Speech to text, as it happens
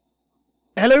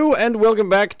Hello and welcome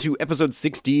back to episode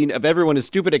 16 of Everyone is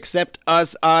Stupid Except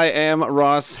Us. I am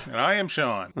Ross. And I am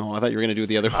Sean. Oh, I thought you were going to do it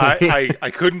the other way.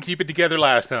 I couldn't keep it together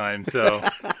last time, so.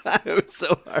 It was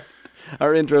so hard.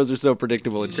 Our intros are so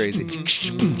predictable and crazy.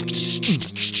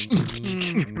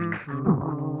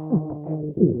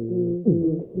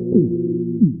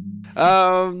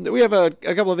 We have a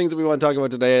couple of things that we want to talk about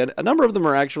today, and a number of them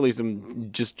are actually some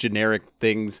just generic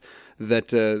things that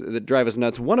drive us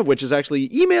nuts. One of which is actually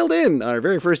emailed in, our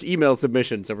very first email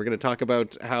submission. So we're going to talk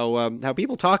about how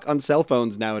people talk on cell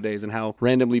phones nowadays and how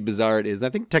randomly bizarre it is. And I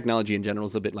think technology in general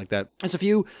is a bit like that. There's a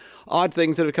few odd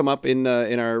things that have come up in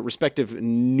our respective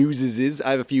newses.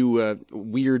 I have a few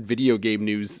weird video game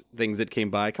news things that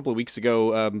came by. A couple of weeks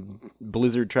ago,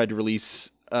 Blizzard tried to release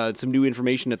some new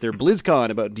information at their BlizzCon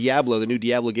about Diablo, the new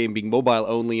Diablo game being mobile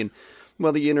only, and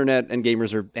well, the internet and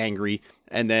gamers are angry,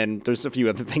 and then there's a few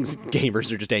other things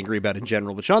gamers are just angry about in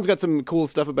general. But Sean's got some cool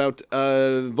stuff about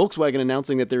Volkswagen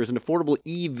announcing that there is an affordable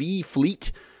EV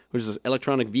fleet, which is an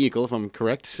electronic vehicle, if I'm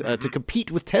correct, to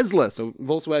compete with Tesla. So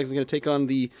Volkswagen's going to take on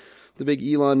the big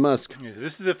Elon Musk. Yeah,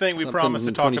 this is the thing we promised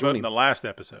to talk about in the last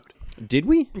episode. Did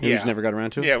we? Yeah. We just never got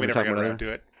around to it? Yeah, we never got around to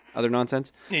it. Other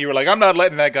nonsense? Yeah, you were like, I'm not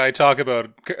letting that guy talk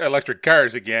about electric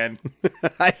cars again.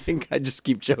 I think I just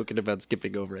keep joking about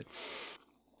skipping over it.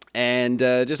 And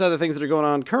just other things that are going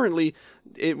on currently.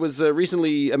 It was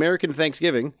recently American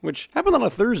Thanksgiving, which happened on a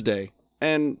Thursday.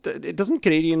 And it doesn't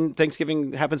Canadian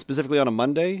Thanksgiving happen specifically on a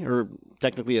Monday? Or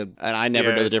technically, and I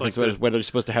never know the difference whether you're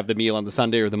supposed to have the meal on the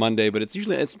Sunday or the Monday, but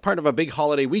it's part of a big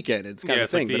holiday weekend. It's kind of a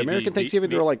thing. But American Thanksgiving,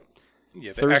 they're like,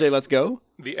 Thursday, let's go?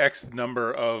 The X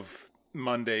number of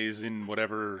Mondays in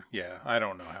whatever, I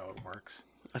don't know how it works.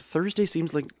 A Thursday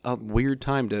seems like a weird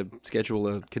time to schedule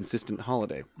a consistent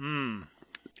holiday.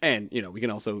 And, we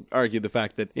can also argue the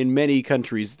fact that in many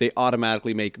countries, they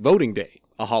automatically make voting day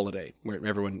a holiday where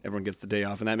everyone gets the day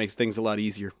off, and that makes things a lot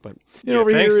easier. But over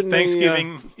here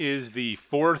Thanksgiving is the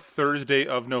fourth Thursday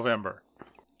of November.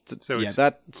 So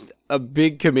that's a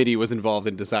big committee was involved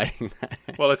in deciding that.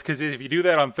 Well, it's because if you do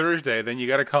that on Thursday, then you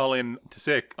got to call in to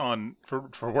sick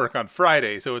for work on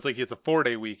Friday. So it's like it's a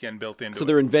 4-day weekend built into it. So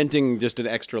they're inventing just an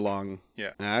extra long.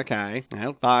 Yeah. Okay.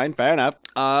 Well, fine. Fair enough.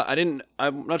 I'm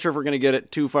not sure if we're going to get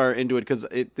it too far into it because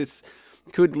this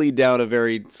could lead down a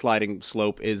very sliding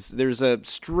slope. There's a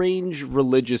strange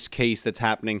religious case that's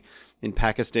happening in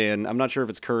Pakistan. I'm not sure if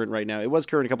it's current right now. It was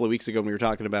current a couple of weeks ago when we were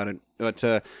talking about it. But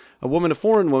a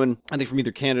foreign woman, I think from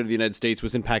either Canada or the United States,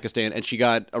 was in Pakistan, and she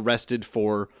got arrested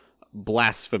for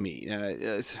blasphemy.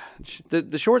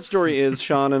 The short story is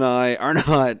Sean and I are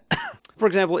not... For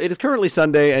example, it is currently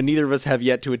Sunday, and neither of us have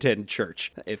yet to attend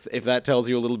church. If that tells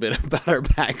you a little bit about our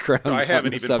background, I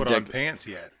haven't even subject. Put on pants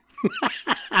yet.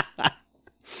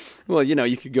 Well,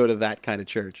 you could go to that kind of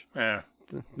church. Yeah.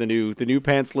 The new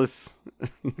pantsless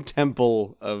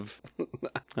temple of,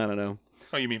 I don't know.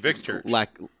 Oh, you mean Vic's church?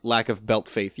 Lack of belt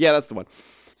faith. Yeah, that's the one.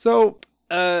 So,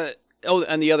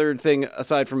 and the other thing,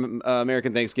 aside from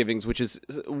American Thanksgivings, which is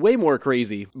way more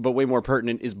crazy, but way more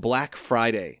pertinent, is Black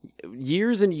Friday.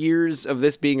 Years and years of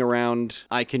this being around,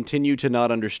 I continue to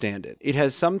not understand it. It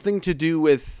has something to do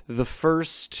with the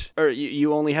first, or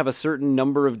you only have a certain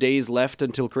number of days left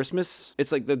until Christmas.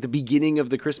 It's like the beginning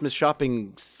of the Christmas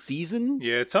shopping season.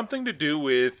 Yeah, it's something to do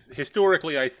with,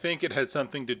 historically, I think it had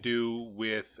something to do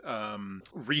with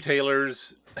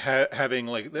retailers having,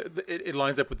 like, it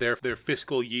lines up with their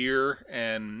fiscal year,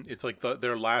 and it's like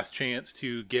their last chance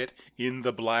to get in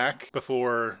the black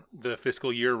before the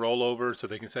fiscal year rollover, so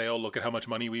they can say, oh, look at how much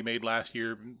money we made last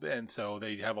year. And so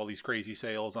they have all these crazy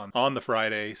sales on the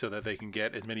Friday so that they can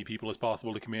get as many people as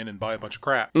possible to come in and buy a bunch of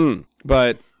crap.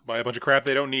 But buy a bunch of crap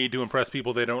they don't need to impress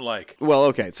people they don't like. Well,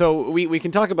 okay, so we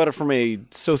can talk about it from a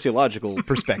sociological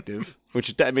perspective,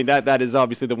 which, I mean, that is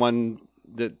obviously the one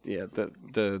the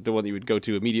one that you would go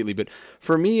to immediately. But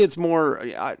for me, it's more,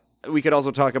 we could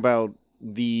also talk about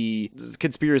the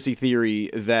conspiracy theory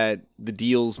that the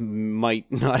deals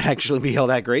might not actually be all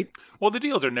that great. Well, the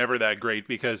deals are never that great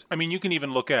because, I mean, you can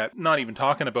even look at, not even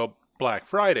talking about Black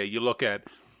Friday, you look at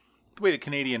the way that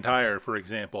Canadian Tire, for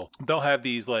example, they'll have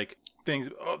these, like, things,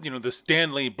 the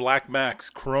Stanley Black Max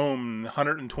Chrome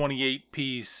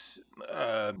 128-piece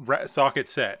socket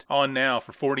set on now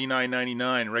for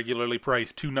 $49.99, regularly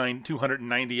priced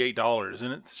 $298.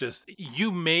 And it's just,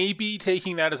 you may be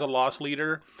taking that as a loss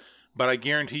leader, but I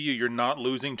guarantee you're not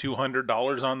losing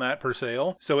 $200 on that per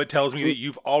sale. So it tells me that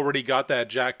you've already got that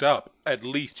jacked up, at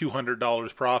least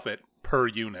 $200 profit per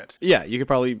unit. Yeah, you could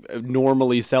probably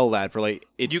normally sell that for like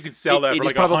You could sell that for it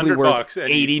like is probably worth $100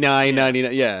 and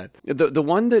 $89.99. Yeah, the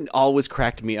one that always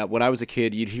cracked me up when I was a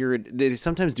kid, you'd hear it. They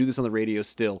sometimes do this on the radio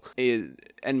still.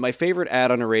 And my favorite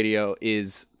ad on a radio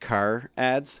is car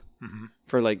ads.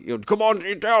 For like, come on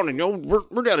down, and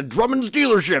we're at a Drummond's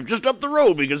dealership just up the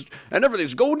road and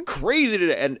everything's going crazy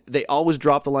today. And they always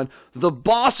drop the line, "The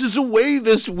boss is away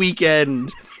this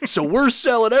weekend, so we're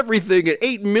selling everything at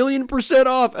 8,000,000%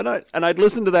 off." And I'd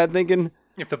listen to that thinking,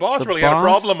 if the boss really had a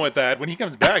problem with that, when he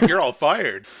comes back, you're all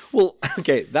fired. Well,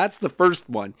 okay, that's the first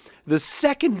one. The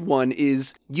second one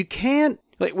is you can't,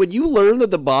 like, when you learn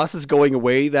that the boss is going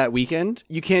away that weekend,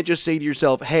 you can't just say to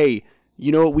yourself, "Hey,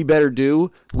 you know what we better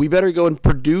do? We better go and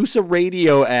produce a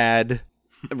radio ad,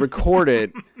 record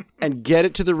it, and get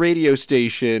it to the radio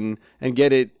station and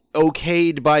get it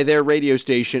okayed by their radio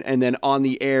station and then on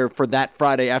the air for that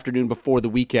Friday afternoon before the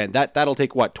weekend." That'll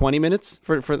take, what, 20 minutes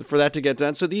for that to get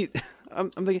done? So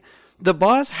I'm thinking, the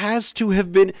boss has to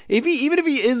have been, even if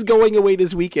he is going away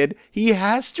this weekend, he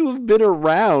has to have been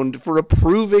around for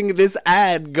approving this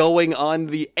ad going on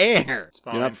the air.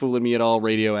 You're not fooling me at all,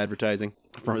 radio advertising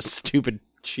from a stupid,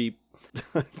 cheap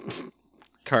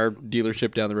car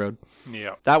dealership down the road.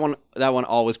 Yeah. That one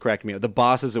always cracked me up. The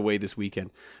boss is away this weekend.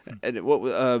 And what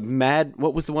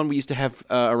was the one we used to have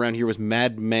around here was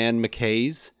Madman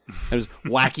McKay's. It was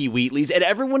Wacky Wheatley's. And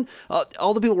everyone,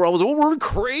 all the people were always, we're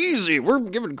crazy. We're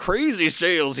giving crazy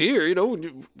sales here.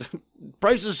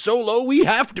 Price is so low, we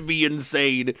have to be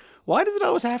insane. Why does it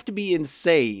always have to be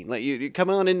insane? Like, you come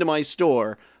on into my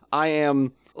store. I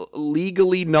am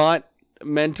legally not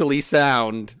mentally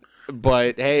sound,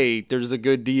 but hey, there's a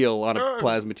good deal on a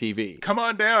plasma TV. Come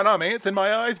on down. I'm Ants in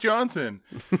My Eyes Johnson.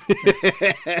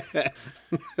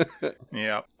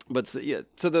 Yeah. But so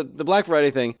the Black Friday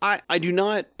thing, I do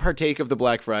not partake of the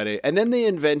Black Friday. And then they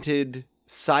invented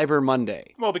Cyber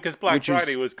Monday. Well, because Black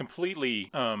Friday was completely,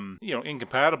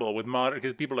 incompatible with modern,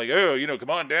 because people are like, come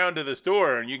on down to the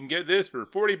store and you can get this for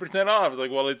 40% off. It's like,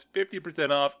 well, it's 50%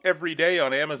 off every day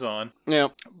on Amazon. Yeah.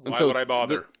 Why would I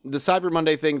bother? The Cyber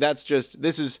Monday thing, this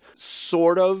is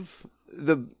sort of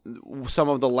some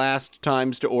of the last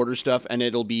times to order stuff, and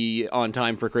it'll be on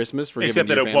time for Christmas for except giving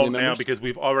that your it won't family members. Now, because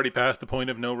we've already passed the point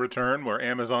of no return where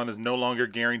Amazon is no longer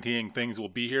guaranteeing things will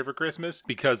be here for Christmas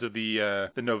because of the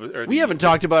Nova. We haven't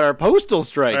talked about our postal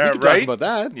strike. We can talk about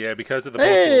that. Yeah, because of the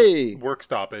postal work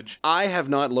stoppage. I have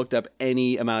not looked up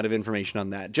any amount of information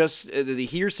on that. Just the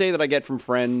hearsay that I get from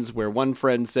friends, where one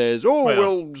friend says,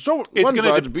 one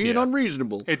side's being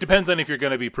unreasonable. It depends on if you're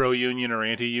going to be pro-union or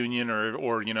anti-union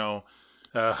or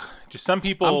just some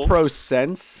people. I'm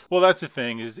pro-sense. Well, that's the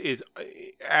thing is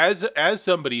as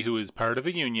somebody who is part of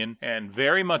a union and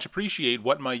very much appreciate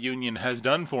what my union has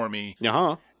done for me.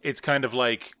 Uh-huh. It's kind of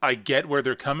like I get where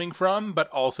they're coming from, but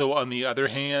also on the other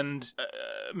hand,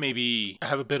 maybe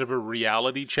have a bit of a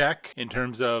reality check in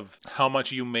terms of how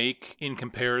much you make in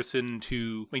comparison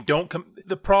to. I mean,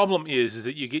 the problem is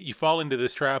that you fall into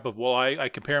this trap of, well, I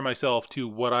compare myself to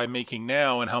what I'm making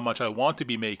now and how much I want to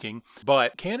be making,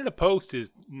 but Canada Post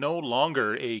is no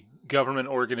longer a government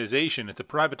organization. It's a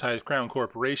privatized crown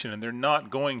corporation, and they're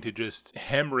not going to just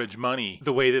hemorrhage money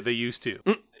the way that they used to.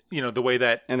 The way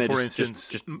that, and for instance,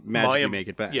 just magically make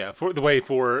it back. Yeah, for the way,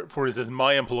 for instance,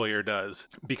 my employer does.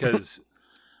 Because,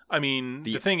 I mean,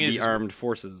 the thing is, the armed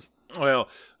forces. Well,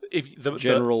 if the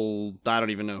general, I don't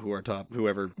even know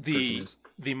whoever person is.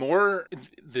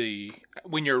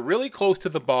 When you're really close to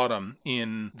the bottom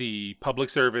in the public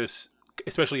service,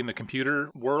 especially in the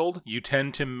computer world, you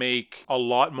tend to make a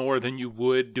lot more than you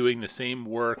would doing the same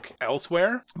work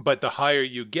elsewhere. But the higher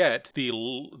you get, the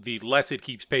less it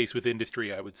keeps pace with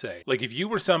industry, I would say. Like if you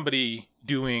were somebody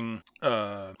doing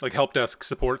like help desk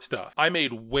support stuff, I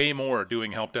made way more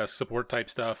doing help desk support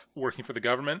type stuff working for the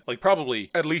government, like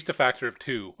probably at least a factor of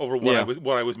 2 over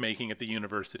what I was making at the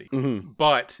university. Mm-hmm.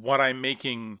 But what I'm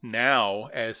making now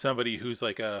as somebody who's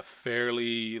like a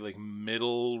fairly like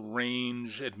middle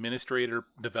range administrator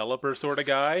developer sort of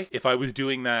guy, if I was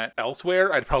doing that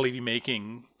elsewhere, I'd probably be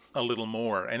making a little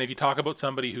more. And if you talk about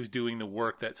somebody who's doing the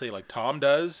work that, say, like Tom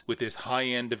does with this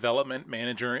high-end development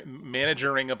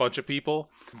managing a bunch of people,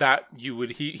 that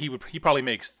he probably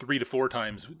makes 3 to 4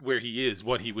 times where he is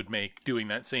what he would make doing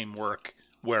that same work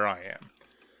where I am.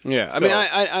 Yeah, I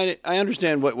mean, I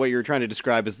understand what you're trying to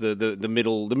describe as the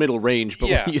middle range, but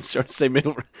when you start to say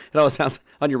middle, it always sounds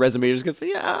on your resume. You're just gonna say,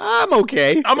 "Yeah, I'm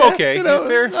okay. I'm okay.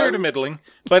 Fair to middling."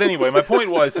 But anyway, my point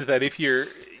is that if you're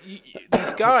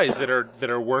these guys that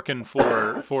are working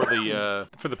for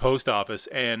the post office,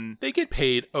 and they get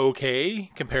paid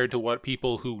okay compared to what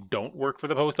people who don't work for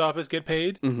the post office get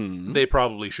paid. Mm-hmm. They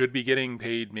probably should be getting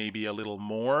paid maybe a little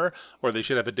more, or they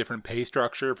should have a different pay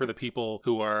structure for the people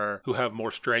who have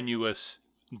more strenuous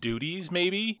duties,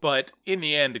 maybe. But in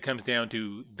the end, it comes down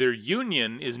to their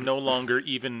union is no longer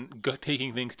even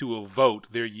taking things to a vote.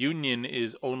 Their union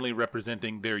is only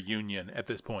representing their union at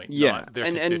this point, not their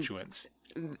constituents.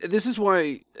 And this is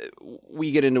why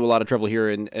we get into a lot of trouble here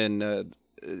in the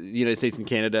United States and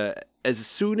Canada. As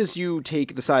soon as you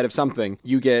take the side of something,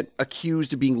 you get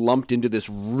accused of being lumped into this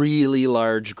really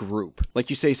large group. Like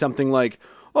you say something like,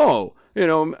 oh,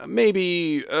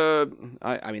 maybe, I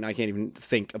mean, I can't even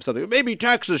think of something. Maybe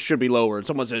taxes should be lower. And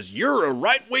someone says, you're a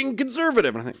right-wing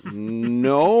conservative. And I think,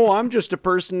 no, I'm just a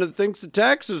person that thinks the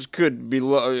taxes could be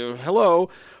low. Hello.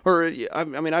 Or, I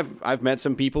mean, I've met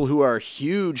some people who are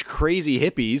huge, crazy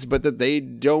hippies, but that they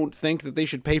don't think that they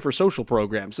should pay for social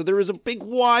programs. So there is a big,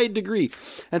 wide degree.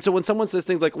 And so when someone says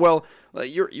things like, well,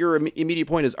 your immediate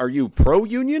point is, are you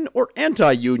pro-union or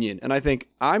anti-union? And I think,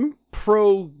 I'm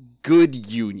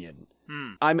pro-good union.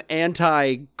 I'm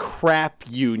anti-crap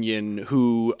union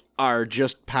who are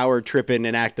just power tripping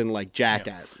and acting like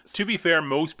jackasses. To be fair,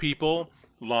 most people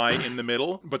lie in the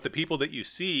middle, but the people that you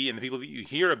see and the people that you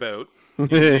hear about in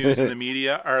the news and the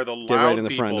media are the loud people. Get right in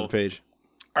the front of the page.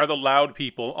 Are the loud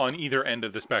people on either end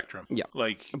of the spectrum. Yeah.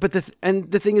 But the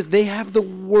thing is, they have the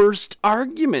worst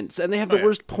arguments, and they have the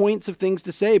worst points of things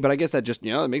to say, but I guess that just,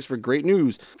 it makes for great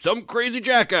news. Some crazy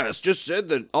jackass just said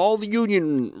that all the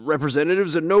union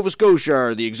representatives in Nova Scotia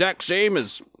are the exact same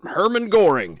as Herman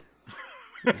Goring.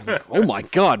 Like, oh my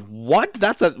God, what?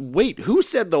 Wait, who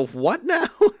said the what now?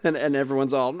 And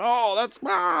everyone's all, no, that's,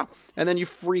 and then you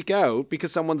freak out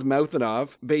because someone's mouthing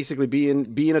off, basically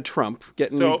being a Trump,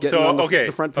 getting on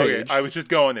the front page. Okay, I was just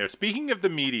going there. Speaking of the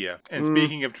media and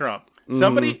speaking of Trump,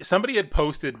 somebody had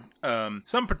posted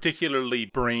some particularly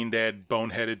brain-dead,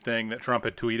 boneheaded thing that Trump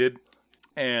had tweeted.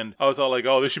 And I was all like,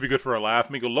 oh, this should be good for a laugh.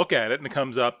 And we go look at it, and it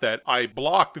comes up that I have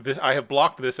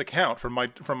blocked this account from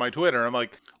my Twitter. I'm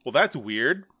like, well, that's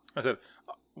weird. I said,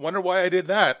 wonder why I did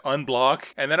that. Unblock.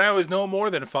 And then I was no more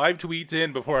than 5 tweets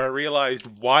in before I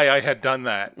realized why I had done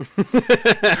that.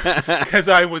 Because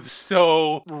I was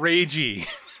so ragey.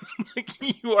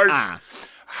 Like, you are...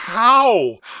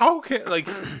 How can, like,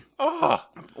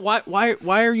 Why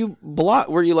are you blocked?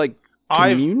 Were you, like,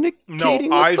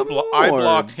 communicating with them? I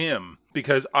blocked him.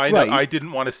 Because I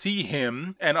didn't want to see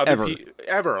him and other people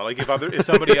ever. Like if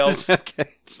somebody else,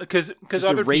 because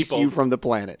other erase people you from the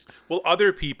planet. Well,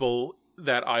 other people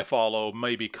that I follow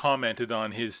maybe commented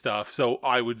on his stuff, so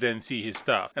I would then see his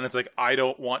stuff, and it's like I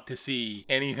don't want to see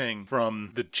anything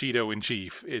from the Cheeto in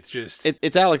chief. It's just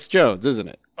it's Alex Jones, isn't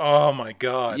it? Oh my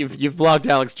God! You've blocked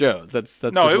Alex Jones. That's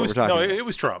no, it was it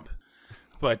was Trump.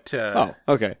 But oh,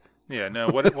 okay. Yeah, no.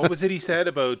 What was it he said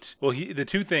about? Well, the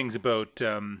two things about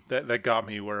that got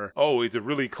me were, oh, it's a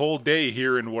really cold day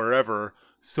here and wherever.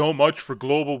 So much for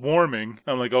global warming.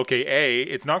 I'm like, okay,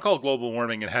 it's not called global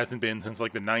warming. It hasn't been since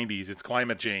like the 90s. It's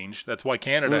climate change. That's why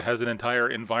Canada has an entire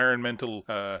environment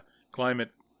and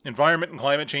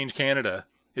climate change Canada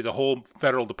is a whole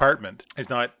federal department. It's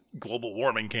not global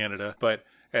warming Canada, but.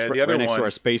 The other next one, to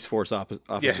our Space Force offices.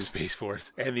 Yeah, Space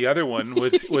Force. And the other one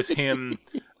was him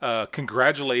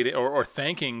congratulating or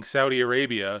thanking Saudi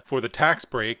Arabia for the tax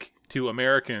break to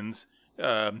Americans,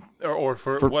 or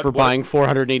for buying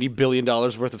 $480 billion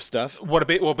worth of stuff.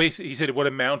 Basically, he said what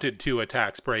amounted to a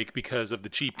tax break because of the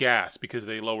cheap gas, because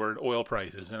they lowered oil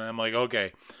prices. And I'm like,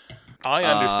 okay, I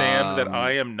understand that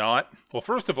I am not. Well,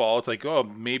 first of all, it's like, oh,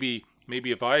 maybe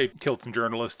if I killed some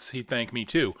journalists, he'd thank me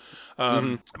too.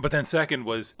 But then second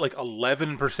was like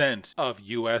 11% of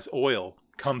U.S. oil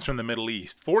comes from the Middle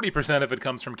East. 40% of it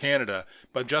comes from Canada.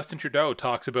 But Justin Trudeau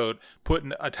talks about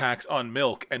putting a tax on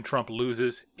milk, and Trump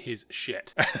loses his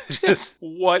shit. Just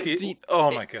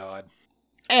oh my God.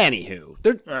 Anywho,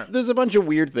 there's a bunch of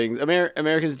weird things.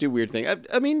 Americans do weird things.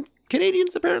 I mean,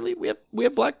 Canadians, apparently, we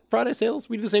have Black Friday sales.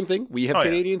 We do the same thing. We have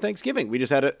Canadian Thanksgiving. We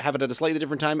just have it at a slightly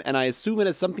different time, and I assume it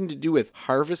has something to do with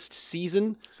harvest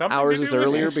season. Ours is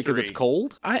earlier because it's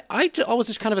cold. I always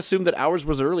just kind of assumed that ours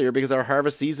was earlier because our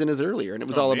harvest season is earlier, and it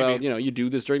was about, you do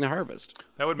this during the harvest.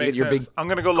 That would make sense. I'm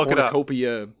going to go look it up.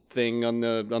 Cornucopia thing on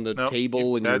the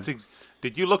table.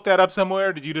 Did you look that up somewhere,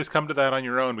 or did you just come to that on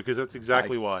your own? Because that's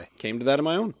exactly why. Came to that on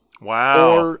my own.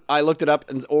 Wow. Or I looked it up,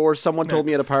 or someone told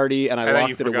me at a party, and I And then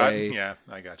locked it forgot. away. Yeah,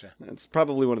 I gotcha. It's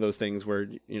probably one of those things where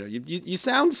you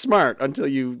sound smart until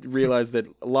you realize that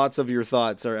lots of your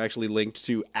thoughts are actually linked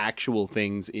to actual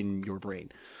things in your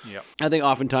brain. Yep. I think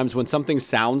oftentimes when something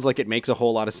sounds like it makes a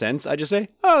whole lot of sense, I just say,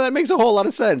 "Oh, that makes a whole lot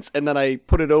of sense," and then I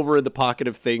put it over in the pocket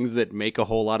of things that make a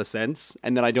whole lot of sense,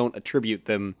 and then I don't attribute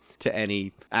them to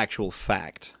any actual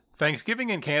fact. Thanksgiving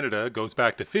in Canada goes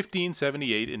back to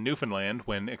 1578 in Newfoundland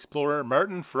when explorer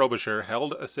Martin Frobisher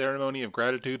held a ceremony of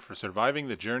gratitude for surviving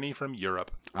the journey from Europe.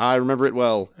 I remember it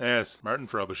well. Yes, Martin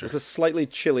Frobisher. It was a slightly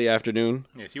chilly afternoon.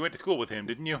 Yes, you went to school with him,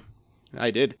 didn't you? I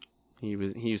did. He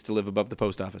used to live above the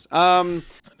post office. Not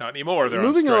anymore. They're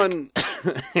Moving on.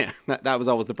 yeah, that was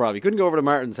always the problem. You couldn't go over to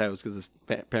Martin's house because his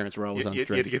parents were always on You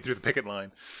strike. had to get through the picket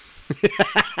line.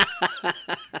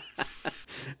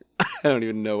 I don't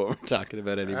even know what we're talking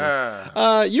about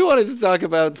anymore. You wanted to talk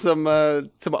about some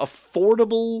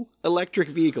affordable electric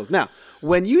vehicles. Now,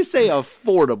 when you say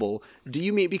affordable, do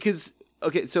you mean because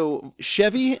so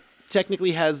Chevy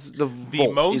technically has the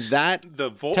Volt. Is that the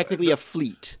Volt, technically a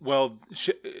fleet? Well,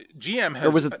 GM has,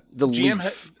 or was it the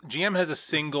Leaf? GM has a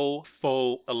single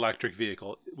full electric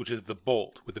vehicle, which is the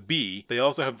Bolt with a B. They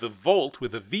also have the Volt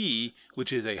with a V,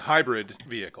 which is a hybrid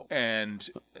vehicle. And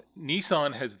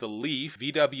Nissan has the Leaf.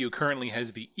 VW currently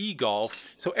has the e-Golf.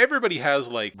 So everybody has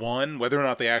like one, whether or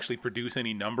not they actually produce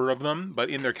any number of them, but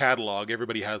in their catalog,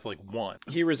 everybody has like one.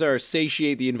 Here is our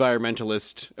satiate the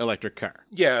environmentalist electric car.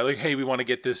 Yeah, like, hey, we want to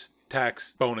get this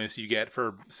tax bonus you get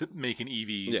for making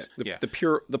EVs. Yeah,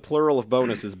 the plural of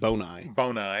bonus is boni.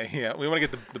 Boni, yeah. We want to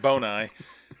get the boni.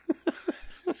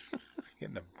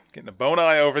 getting the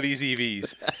boni over these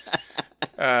EVs.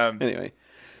 Anyway.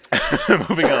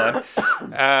 Moving on.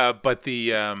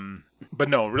 But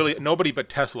no, really, nobody but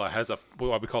Tesla has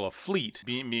what we call a fleet,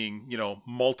 being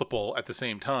multiple at the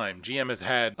same time. GM has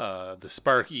had the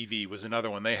Spark EV was another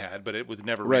one they had, but it was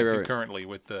never ran concurrently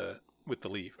with the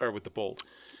Leaf or with the Bolt.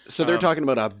 So they're talking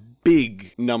about a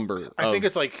big number. I think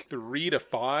it's like 3 to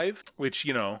 5, which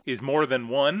is more than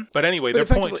one. But anyway, their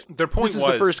point this is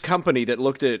was the first company that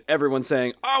looked at everyone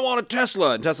saying, "I want a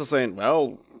Tesla," and Tesla saying,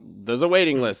 "Well, there's a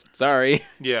waiting list. Sorry."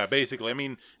 Yeah, basically. I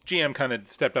mean, GM kind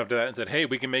of stepped up to that and said, hey,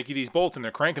 we can make you these bolts, and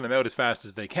they're cranking them out as fast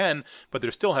as they can, but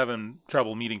they're still having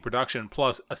trouble meeting production.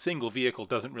 Plus, a single vehicle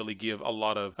doesn't really give a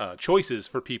lot of choices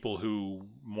for people who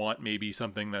want maybe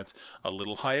something that's a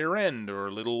little higher end or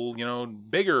a little,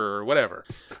 bigger or whatever.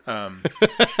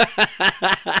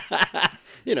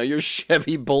 Your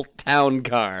Chevy Bolt town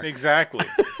car. Exactly.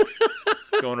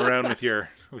 Going around with your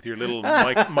little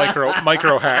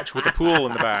micro hatch with a pool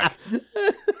in the back.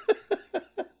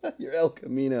 Your El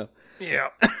Camino. Yeah,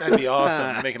 that'd be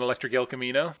awesome. Make an electric El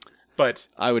Camino. But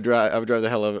I would drive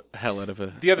the hell out of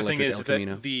a. The other thing is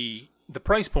that the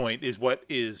price point is what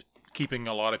is keeping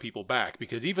a lot of people back,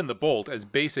 because even the Bolt, as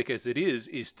basic as it is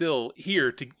still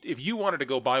here to. If you wanted to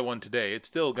go buy one today, it's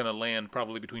still going to land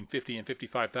probably between $50,000 and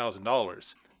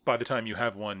 $55,000 by the time you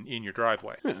have one in your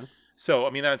driveway. Yeah. So, I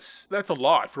mean, that's a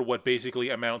lot for what basically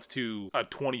amounts to a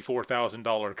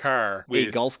 $24,000 car. With,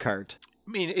 a golf cart.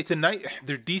 I mean,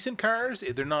 they're decent cars.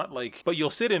 They're not like, but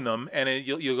you'll sit in them and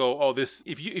you'll go, oh, this.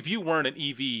 If you weren't an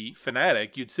EV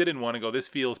fanatic, you'd sit in one and go, this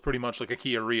feels pretty much like a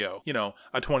Kia Rio,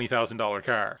 a $20,000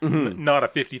 car, not a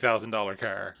 $50,000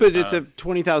 car. But it's a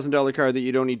 $20,000 car that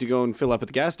you don't need to go and fill up at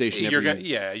the gas station.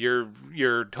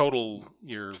 Your total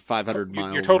 500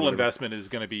 miles. Your total investment is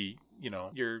going to be.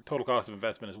 Your total cost of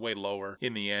investment is way lower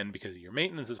in the end because your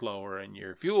maintenance is lower and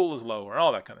your fuel is lower,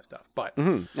 all that kind of stuff. But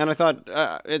and I thought,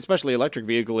 especially electric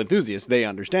vehicle enthusiasts, they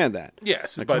understand that.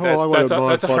 Yes, like, but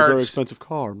that's a very expensive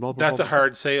car. Blah, blah, that's blah, blah. A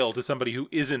hard sale to somebody who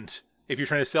isn't. If you're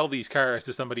trying to sell these cars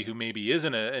to somebody who maybe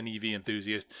isn't an EV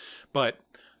enthusiast, but.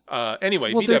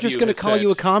 Anyway, well, VW they're just going to call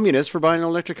you a communist for buying an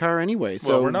electric car anyway.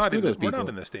 So well, we're not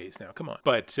in the States now. Come on.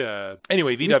 But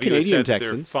anyway, VW has said that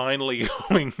they're finally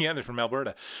going. Yeah, they're from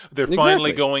Alberta. They're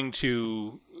finally going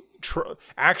to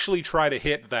actually try to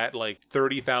hit that like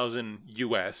 $30,000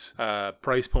 US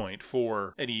price point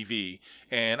for an EV.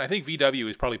 And I think VW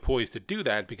is probably poised to do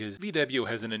that because VW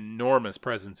has an enormous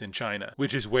presence in China,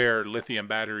 which is where lithium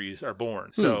batteries are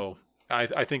born. So.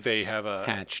 I think they have a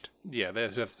hatched. Yeah,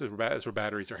 that's where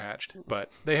batteries are hatched. But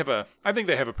I think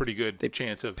they have a pretty good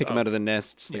chance of pick them out of the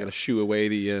nests. They got to shoo away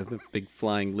the big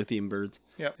flying lithium birds.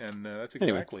 Yeah, and that's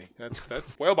exactly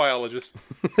that's whale biologist.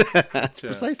 That's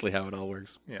precisely how it all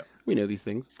works. Yeah, we know these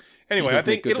things. Anyway, I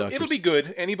think it'll be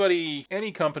good.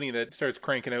 Any company that starts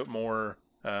cranking out more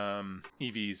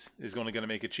EVs is going to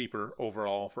make it cheaper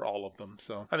overall for all of them.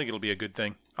 So I think it'll be a good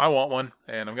thing. I want one,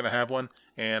 and I'm going to have one,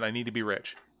 and I need to be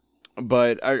rich.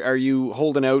 But are you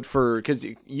holding out for, because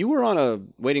you were on a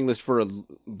waiting list for a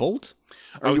Bolt?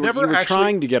 Or I was you never were actually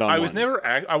trying to get on I one? was never.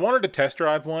 I wanted to test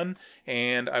drive one,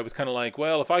 and I was kind of like,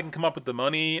 well, if I can come up with the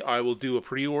money, I will do a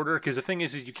pre-order. Because the thing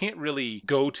is you can't really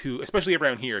go to, especially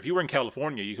around here. If you were in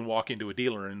California, you can walk into a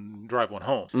dealer and drive one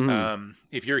home. Mm-hmm.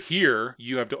 If you're here,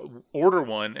 you have to order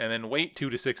one and then wait 2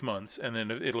 to 6 months, and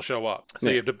then it'll show up. So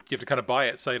Yeah. you have to kind of buy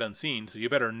it sight unseen. So you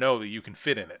better know that you can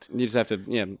fit in it. You just have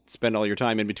to spend all your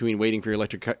time in between waiting for your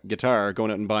electric guitar,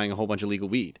 going out and buying a whole bunch of legal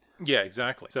weed. Yeah,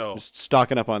 exactly. So Just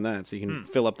stocking up on that so you can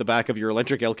fill up the back of your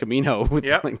electric El Camino with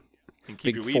Yep. like you can keep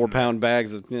big your weed in 4-pound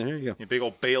bags of, here you go. there. Big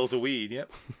old bales of weed.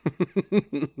 Yep.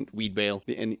 Weed bale.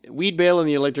 And weed bale and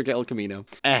the electric El Camino.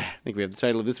 I think we have the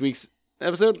title of this week's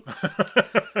episode.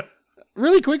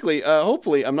 Really quickly,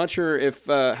 hopefully, I'm not sure if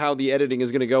how the editing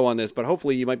is going to go on this, but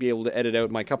hopefully you might be able to edit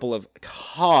out my couple of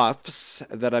coughs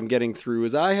that I'm getting through,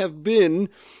 as I have been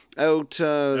out.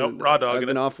 Raw dogging I've been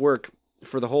it. off work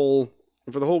for the whole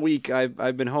week.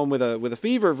 I've been home with a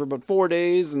fever for about 4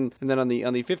 days, and then on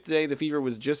the fifth day, the fever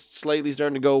was just slightly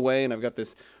starting to go away, and I've got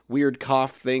this weird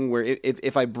cough thing where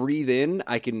if I breathe in,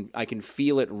 I can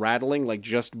feel it rattling like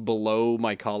just below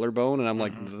my collarbone, and I'm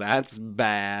like, that's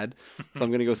bad. So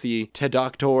I'm gonna go see Ted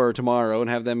Doctor tomorrow and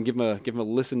have them give him a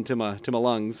listen to my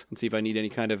lungs and see if I need any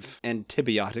kind of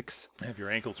antibiotics. Have your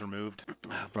ankles removed.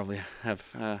 I'll probably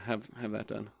have that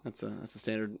done. That's a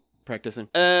standard practicing.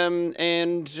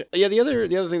 And yeah, the other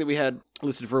thing that we had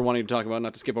listed for wanting to talk about,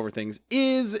 not to skip over things,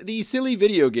 is the silly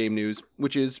video game news,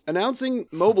 which is announcing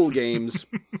mobile games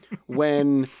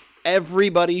when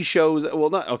everybody shows. Well,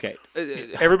 not okay.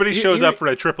 Everybody shows up for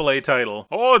a AAA title.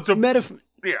 Oh, it's a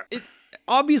yeah.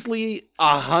 Obviously,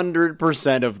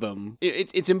 100% of them.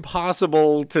 It's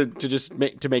impossible to just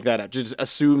make that up. To just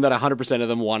assume that 100% of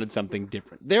them wanted something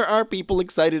different. There are people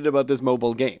excited about this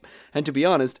mobile game, and to be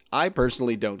honest, I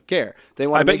personally don't care. They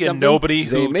want I to bet make you something. nobody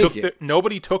they who make took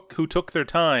it. who took their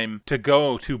time to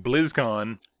go to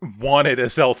BlizzCon wanted a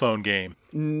cell phone game.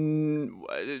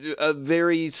 A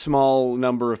very small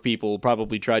number of people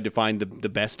probably tried to find the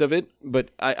best of it, but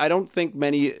I don't think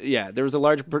many. Yeah, there was a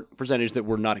large percentage that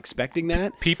were not expecting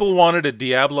that. People wanted a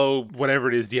Diablo, whatever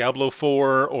it is, Diablo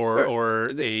 4 or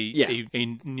a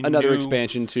Another new,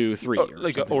 expansion to 3,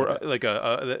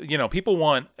 people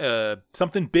want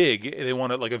something big. They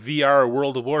want like a VR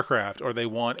World of Warcraft, or they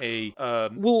want they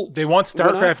want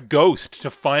StarCraft Ghost to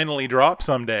finally drop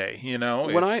someday.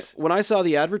 When I saw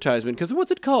the advertisement, because what's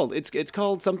it called? It's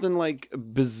called something like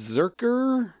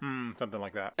Berserker, something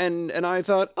like that. and I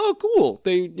thought, oh, cool.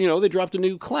 They dropped a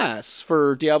new class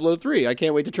for Diablo 3. I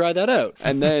can't wait to try that out.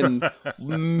 And then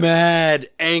mad,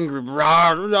 angry,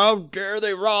 how dare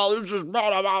they this is blah,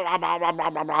 blah, blah, blah, blah,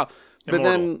 blah, blah. But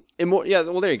then, yeah,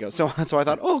 well, there you go. So I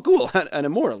thought, oh, cool, an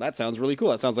Immortal. That sounds really cool.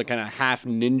 That sounds like kind of half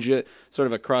ninja, sort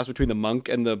of a cross between the monk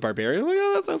and the barbarian. I'm like,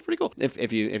 oh, that sounds pretty cool.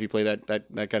 If you play that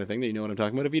kind of thing, then you know what I'm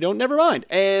talking about. If you don't, never mind.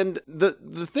 And the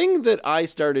thing that I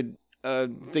started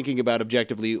thinking about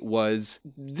objectively was,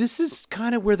 this is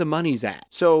kind of where the money's at.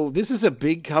 So this is a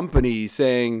big company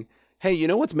saying, hey, you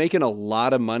know what's making a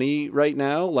lot of money right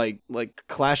now? Like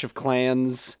Clash of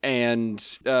Clans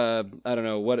and I don't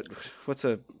know what's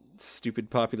a stupid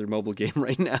popular mobile game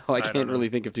right now. I can't really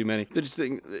think of too many.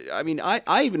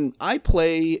 I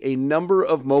play a number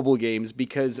of mobile games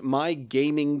because my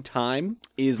gaming time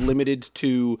is limited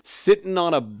to sitting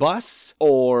on a bus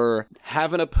or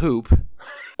having a poop.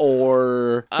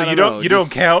 Or so you don't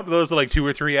count those like 2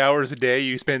 or 3 hours a day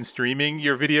you spend streaming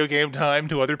your video game time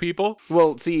to other people?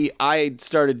 Well, see, I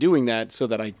started doing that so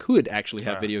that I could actually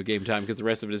have video game time, because the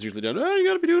rest of it is usually done. Oh, you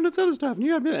got to be doing this other stuff, and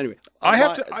you got to be anyway.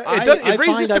 It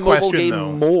raises the I mobile question, game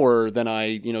though. more than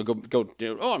I go.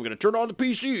 Oh, I'm going to turn on the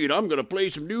PC and I'm going to play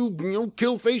some new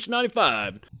Kill Face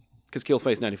 95. Because Kill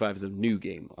Face 95 is a new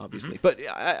game, obviously. But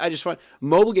I just find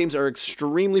mobile games are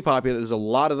extremely popular. There's a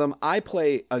lot of them. I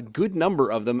play a good number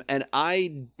of them, and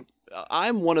I'm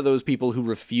one of those people who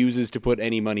refuses to put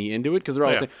any money into it, because they're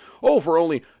always saying, "Oh, for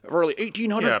only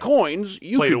 1,800 coins,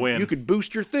 you could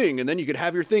boost your thing, and then you could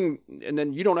have your thing, and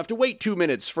then you don't have to wait 2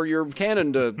 minutes for your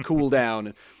cannon to cool down."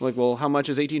 I'm like, well, how much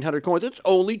is 1,800 coins? It's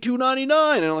only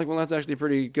 $2.99, and I'm like, well, that's actually a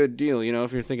pretty good deal,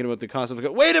 if you're thinking about the cost of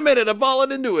it. Wait a minute, I'm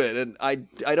falling into it, and I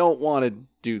don't want to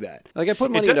do that. Like, I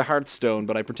put money into Hearthstone,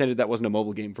 but I pretended that wasn't a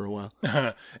mobile game for a while.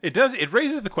 It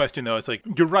raises the question, though. It's like,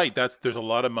 you're right. There's a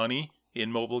lot of money in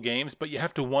mobile games, but you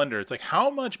have to wonder, it's like, how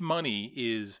much money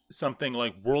is something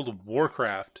like World of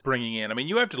Warcraft bringing in? I mean,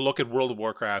 you have to look at World of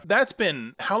Warcraft.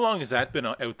 How long has that been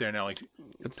out there now? Like,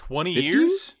 it's 20 15?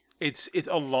 years? It's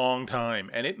a long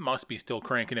time, and it must be still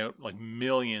cranking out like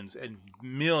millions and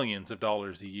millions of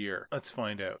dollars a year. Let's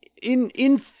find out. In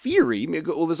theory,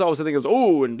 well, there's always the thing goes,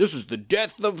 oh, and this is the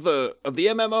death of the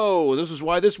MMO, and this is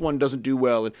why this one doesn't do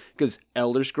well, and because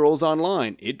Elder Scrolls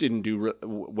Online, it didn't do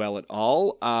well at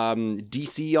all.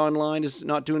 DC Online is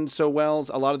not doing so well.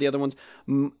 A lot of the other ones,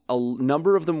 a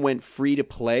number of them went free to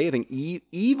play. I think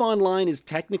Eve Online is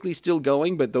technically still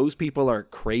going, but those people are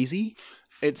crazy.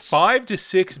 It's $5 to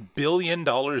 $6 billion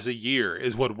a year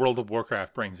is what World of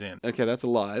Warcraft brings in. Okay, that's a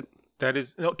lot. That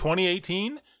is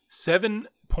 2018,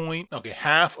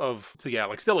 half of, so yeah,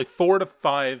 like still like $4 to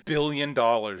 $5 billion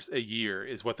a year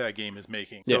is what that game is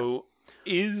making. Yeah. So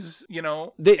is,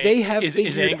 they have is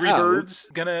Angry Birds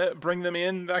gonna bring them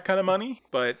in that kind of money?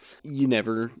 But you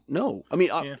never know. I mean,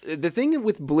 the thing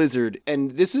with Blizzard,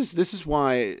 and this is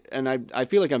why, and I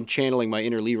feel like I'm channeling my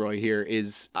inner Leroy here,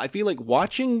 is I feel like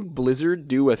watching Blizzard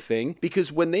do a thing,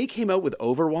 because when they came out with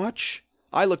Overwatch,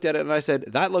 I looked at it and I said,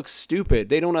 that looks stupid.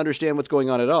 They don't understand what's going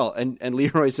on at all. And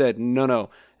Leroy said, no,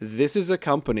 this is a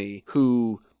company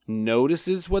who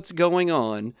notices what's going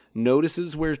on,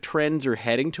 notices where trends are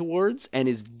heading towards, and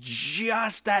is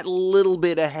just that little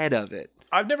bit ahead of it.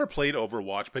 I've never played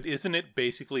Overwatch, but isn't it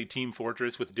basically Team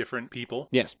Fortress with different people?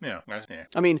 Yes. Yeah.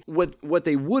 I mean, what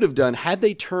they would have done, had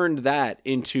they turned that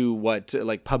into what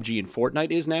like PUBG and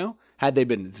Fortnite is now, had they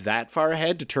been that far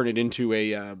ahead to turn it into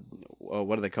a,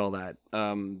 what do they call that?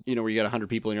 Where you got 100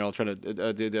 people and you're all trying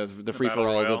to do the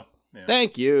free-for-all. Yeah.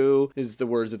 Thank you, is the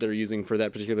words that they're using for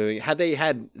that particular thing. Had they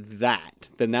had that,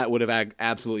 then that would have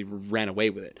absolutely ran away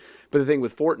with it. But the thing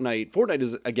with Fortnite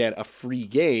is, again, a free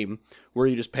game where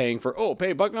you're just paying for,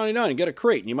 pay $1.99 and get a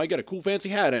crate, and you might get a cool fancy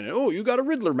hat in it. Oh, you got a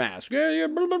Riddler mask. Yeah,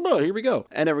 blah, blah, blah. Here we go.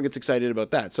 And everyone gets excited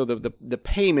about that. So the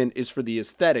payment is for the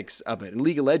aesthetics of it. And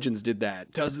League of Legends did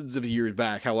that dozens of years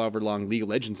back, however long League of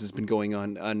Legends has been going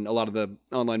on a lot of the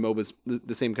online MOBAs,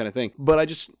 the same kind of thing. But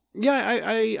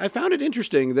I found it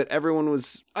interesting that everyone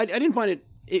was, I didn't find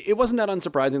it wasn't that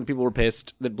unsurprising that people were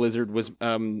pissed that Blizzard was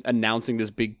announcing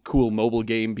this big, cool mobile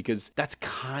game, because that's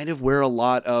kind of where a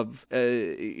lot of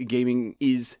gaming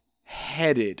is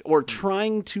headed, or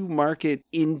trying to market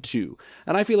into.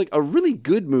 And I feel like a really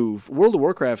good move, World of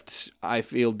Warcraft, I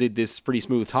feel, did this pretty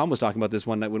smooth. Tom was talking about this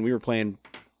one night when we were playing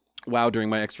WoW during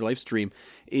my Extra Life stream,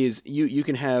 is you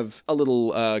can have a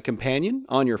little companion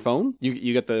on your phone.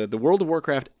 You get the World of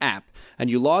Warcraft app, and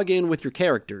you log in with your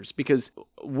characters, because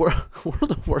World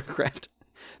of Warcraft,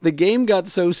 the game got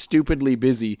so stupidly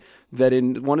busy that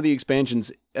in one of the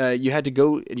expansions, you had to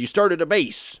go and you started a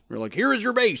base. We're like, here is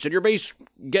your base, and your base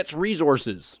gets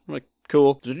resources. I'm like,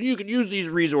 cool. So you can use these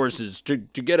resources to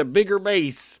get a bigger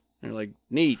base. And they're like,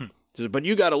 neat. But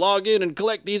you got to log in and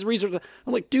collect these resources.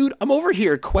 I'm like, dude, I'm over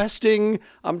here questing.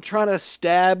 I'm trying to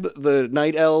stab the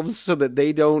night elves so that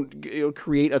they don't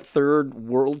create a third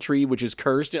world tree, which is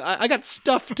cursed. I got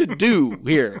stuff to do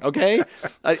here, okay?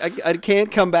 I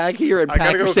can't come back here and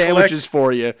pack your sandwiches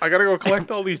for you. I got to go collect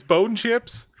all these bone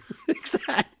chips.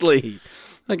 Exactly.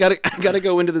 I gotta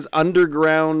go into this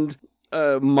underground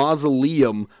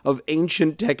mausoleum of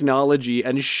ancient technology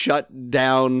and shut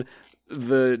down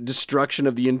the destruction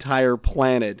of the entire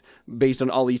planet based on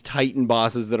all these Titan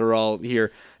bosses that are all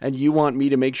here. And you want me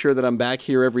to make sure that I'm back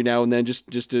here every now and then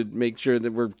just to make sure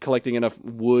that we're collecting enough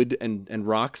wood and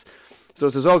rocks. So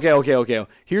it says, okay.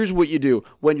 Here's what you do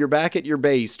when you're back at your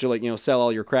base to sell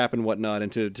all your crap and whatnot,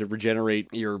 and to regenerate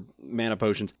your mana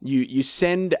potions. You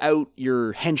send out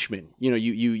your henchmen.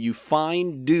 You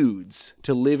find dudes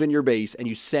to live in your base, and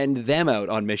you send them out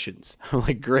on missions. I'm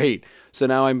like, great. So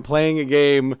now I'm playing a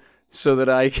game so that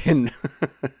I can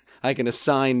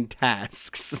assign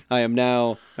tasks. I'm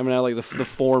now like the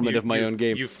foreman of my own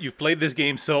game. You've played this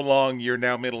game so long, you're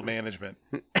now middle management.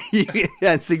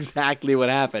 That's exactly what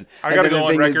happened. I got to go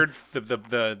on record.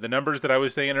 The numbers that I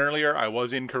was saying earlier, I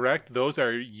was incorrect. Those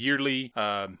are yearly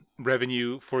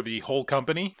revenue for the whole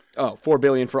company. Oh, $4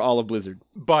 billion for all of Blizzard.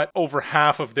 But over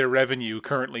half of their revenue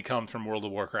currently comes from World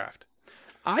of Warcraft.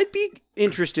 I'd be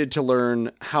interested to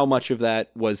learn how much of that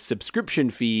was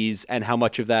subscription fees and how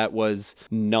much of that was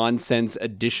nonsense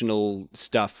additional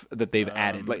stuff that they've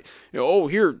added. Like,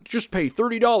 here, just pay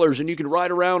 $30 and you can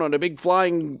ride around on a big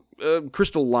flying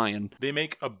crystal lion. They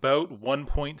make about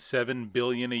 $1.7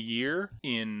 billion a year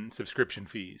in subscription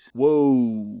fees.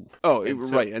 Whoa! Oh,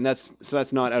 right, and that's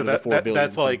not out of the $4 billion.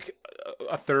 That's like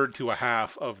a third to a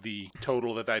half of the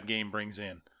total that game brings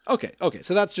in. Okay.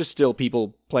 So that's just still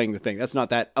people playing the thing. That's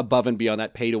not that above and beyond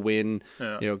that pay to win.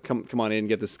 Yeah. Come on in,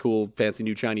 get this cool, fancy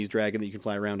new Chinese dragon that you can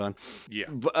fly around on. Yeah.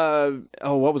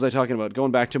 What was I talking about?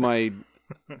 Going back to my...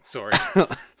 Sorry.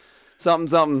 something,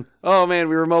 something. Oh, man,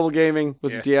 we were mobile gaming.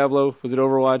 Was it Diablo? Was it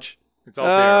Overwatch? It's all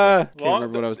terrible. Can't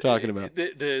remember what I was talking about.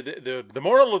 The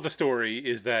moral of the story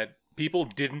is that people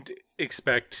didn't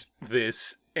expect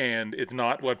this, and it's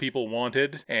not what people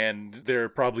wanted, and they're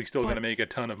probably still going to make a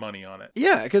ton of money on it.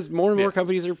 Yeah, because more and more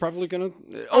companies are probably going to...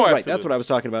 right, absolutely. That's what I was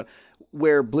talking about.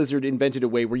 Where Blizzard invented a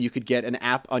way where you could get an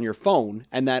app on your phone,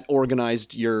 and that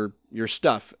organized your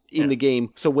stuff in the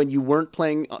game. So when you weren't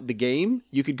playing the game,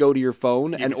 you could go to your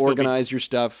phone and organize your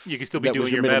stuff. You could still be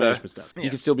doing your middle meta management stuff. Yeah. You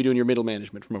could still be doing your middle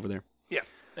management from over there. Yeah.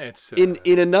 It's in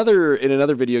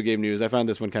another video game news, I found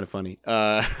this one kind of funny.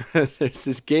 There's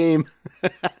this game.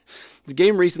 This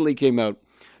game recently came out.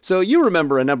 So you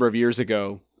remember a number of years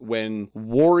ago when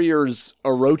Warriors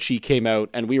Orochi came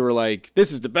out, and we were like,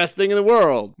 "This is the best thing in the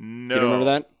world." No, you remember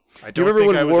that? Do you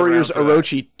remember when Warriors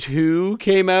Orochi 2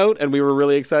 came out, and we were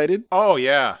really excited? Oh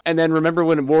yeah. And then remember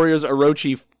when Warriors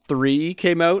Orochi 3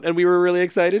 came out, and we were really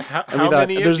excited? How we thought,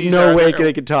 many of there's these no are way there?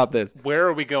 they could top this. Where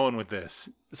are we going with this?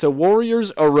 So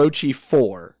Warriors Orochi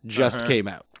 4 just came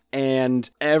out. And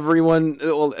everyone,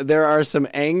 well, there are some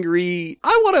angry,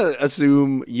 I want to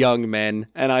assume young men,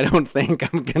 and I don't think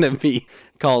I'm going to be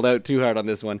called out too hard on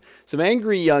this one. Some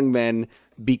angry young men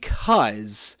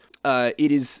because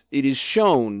it is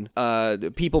shown,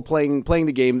 people playing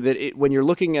the game, that when you're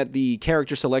looking at the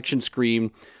character selection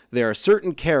screen, there are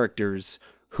certain characters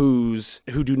who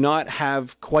do not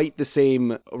have quite the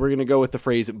same, we're going to go with the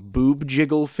phrase, boob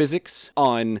jiggle physics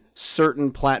on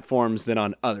certain platforms than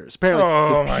on others. Apparently,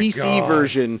 the PC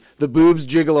version, the boobs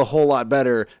jiggle a whole lot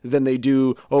better than they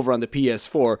do over on the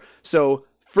PS4. So,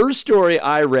 first story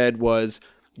I read was,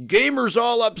 gamers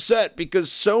all upset because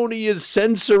Sony is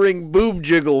censoring boob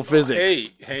jiggle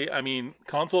physics. Hey, I mean,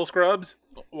 console scrubs,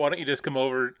 why don't you just come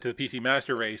over to the PC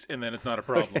Master Race and then it's not a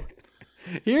problem.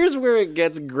 Here's where it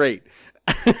gets great.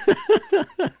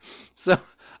 So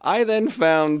I then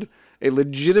found a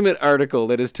legitimate article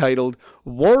that is titled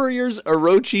Warriors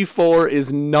Orochi 4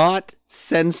 is not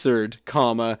censored,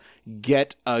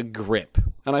 get a grip.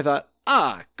 And I thought,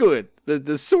 good.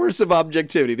 The source of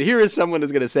objectivity. Here is someone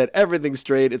who's going to set everything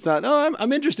straight. It's not,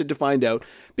 I'm interested to find out,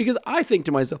 because I think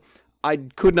to myself, I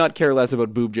could not care less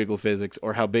about boob jiggle physics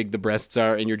or how big the breasts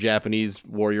are in your Japanese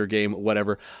warrior game,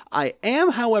 whatever. I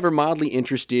am, however, mildly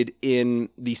interested in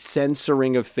the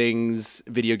censoring of things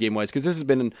video game-wise, because this has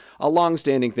been a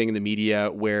long-standing thing in the media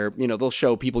where, they'll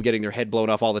show people getting their head blown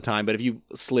off all the time, but if you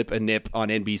slip a nip on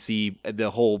NBC,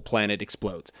 the whole planet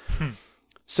explodes.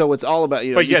 So it's all about,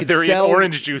 but yet they're in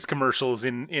orange juice commercials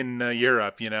in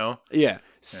Europe, Yeah.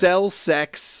 Sell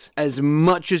sex as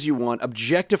much as you want,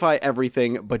 objectify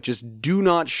everything, but just do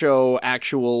not show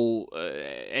actual,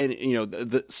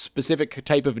 the specific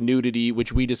type of nudity,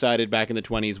 which we decided back in the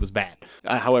 20s was bad.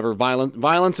 However,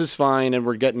 violence is fine, and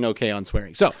we're getting okay on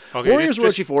swearing. So, Warriors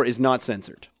Orochi 4 is not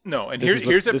censored. No, and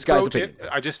here's a this pro guy's tip. opinion.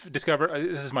 I just discovered,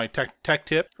 this is my tech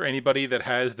tip for anybody that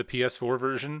has the PS4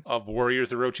 version of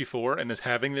Warriors Orochi 4 and is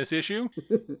having this issue.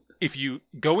 If you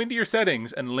go into your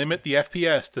settings and limit the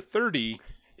FPS to 30,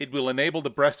 it will enable the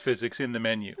breast physics in the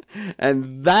menu.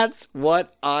 And that's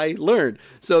what I learned.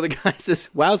 So the guy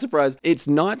says, wow, surprise, it's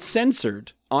not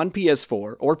censored on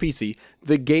PS4 or PC.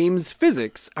 The game's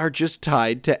physics are just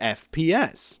tied to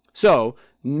FPS. So,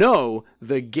 no,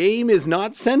 the game is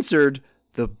not censored.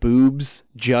 The boobs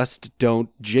just don't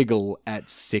jiggle at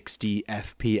 60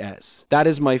 FPS. That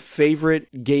is my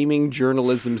favorite gaming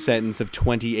journalism sentence of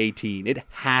 2018. It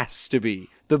has to be.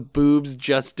 The boobs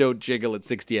just don't jiggle at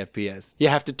 60 FPS. You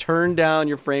have to turn down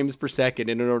your frames per second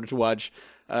in order to watch,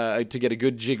 to get a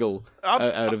good jiggle out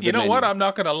of the You know menu. what? I'm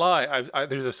not going to lie.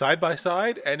 There's a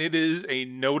side-by-side, and it is a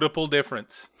notable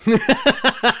difference.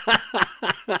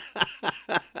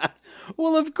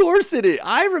 Well, of course it is.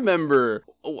 I remember,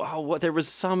 there was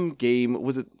some game,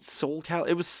 was it Soul Calibur?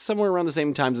 It was somewhere around the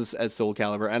same times as Soul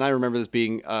Calibur, and I remember this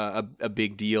being a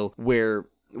big deal where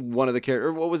one of the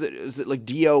characters, what was it? Was it like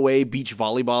DOA Beach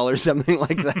Volleyball or something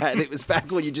like that? It was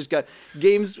back when you just got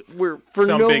games where for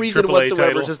Some no big reason AAA whatsoever,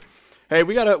 title. just, hey,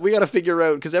 we gotta figure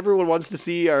out, because everyone wants to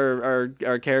see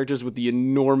our characters with the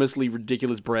enormously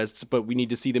ridiculous breasts, but we need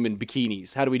to see them in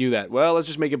bikinis. How do we do that? Well, let's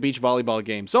just make a beach volleyball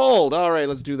game. Sold! All right,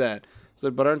 let's do that. So,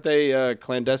 but aren't they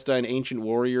clandestine ancient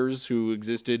warriors who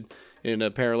existed in a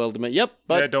parallel dimension? Yep,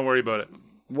 but Yeah, don't worry about it.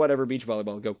 whatever, beach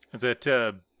volleyball, go. Is it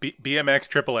BMX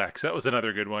Triple X? That was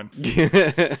another good one.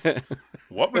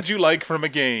 What would you like from a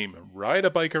game? Ride a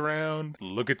bike around,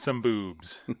 look at some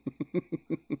boobs.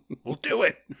 We'll do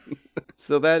it.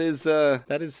 So that is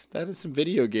some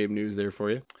video game news there for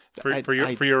you.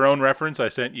 For your own reference, I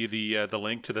sent you the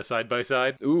link to the side by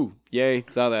side. Ooh, yay!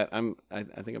 Saw that. I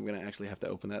think I'm gonna actually have to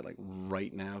open that like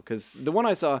right now because the one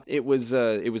I saw it was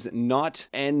not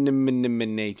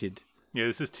animated. Yeah,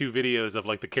 this is 2 videos of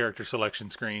like the character selection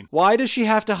screen. Why does she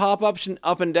have to hop up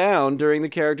and down during the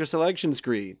character selection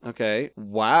screen? Okay,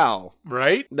 wow,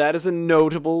 Right? that is a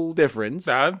notable difference.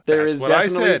 That's There's what I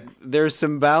said. there's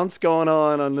some bounce going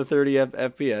on the 30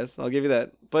 FPS. I'll give you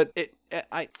that, but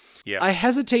I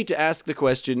hesitate to ask the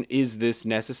question: is this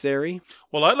necessary?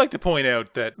 Well, I'd like to point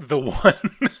out that the one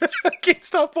I can't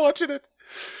stop watching it.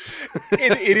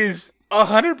 It is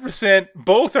 100%.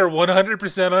 Both are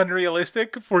 100%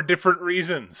 unrealistic for different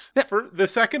reasons. For the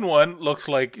second one looks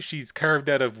like she's carved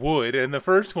out of wood, and the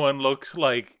first one looks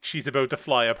like she's about to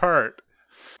fly apart.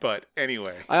 But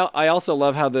anyway, I also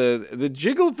love how the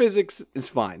jiggle physics is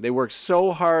fine. They work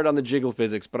so hard on the jiggle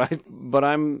physics, but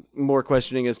I'm more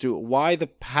questioning as to why the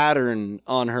pattern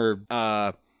on her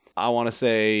I want to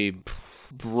say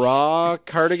bra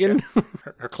cardigan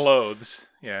her clothes,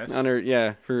 yes, on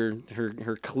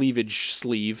her cleavage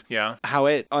sleeve. Yeah, how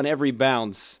it on every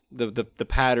bounce the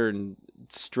pattern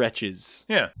stretches.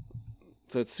 Yeah,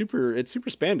 so it's super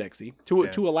spandexy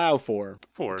to allow for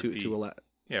allow.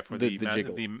 Yeah, for the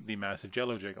jiggle. The massive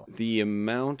jello jiggle. The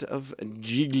amount of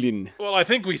jiggling. Well, I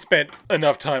think we spent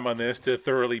email time on this to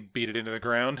thoroughly beat it into the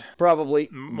ground. Probably.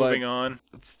 Moving on.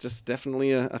 It's just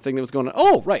definitely a thing that was going on.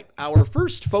 Oh, right. Our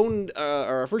first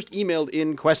our first emailed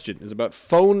in question is about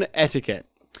phone etiquette.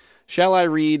 Shall I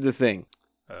read the thing?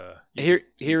 Here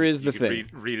is the thing.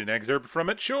 Read an excerpt from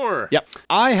it? Sure. Yep.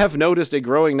 I have noticed a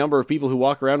growing number of people who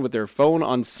walk around with their phone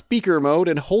on speaker mode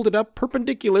and hold it up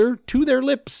perpendicular to their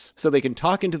lips so they can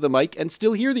talk into the mic and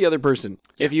still hear the other person.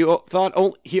 If you thought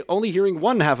only hearing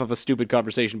one half of a stupid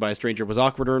conversation by a stranger was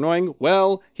awkward or annoying,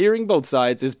 well, hearing both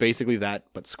sides is basically that,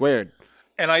 but squared.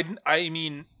 And I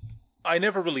mean, I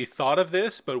never really thought of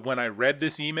this, but when I read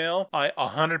this email, I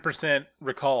 100%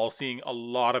 recall seeing a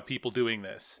lot of people doing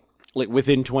this. Like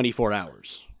within 24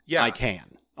 hours. Yeah. I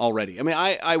can already. I mean,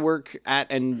 I work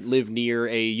at and live near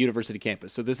a university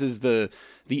campus. So this is the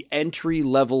entry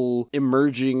level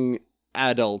emerging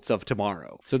adults of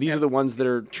tomorrow. So these are the ones that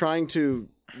are trying to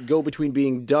go between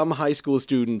being dumb high school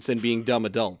students and being dumb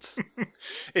adults.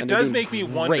 It does make me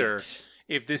wonder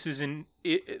if this is a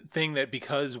thing that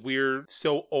because we're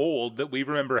so old that we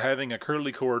remember having a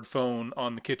curly cord phone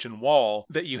on the kitchen wall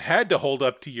that you had to hold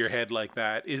up to your head like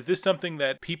that. Is this something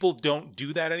that people don't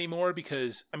do that anymore?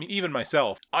 Because, I mean, even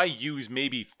myself, I use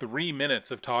maybe 3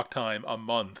 minutes of talk time a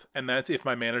month, and that's if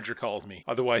my manager calls me.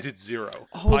 Otherwise, it's 0.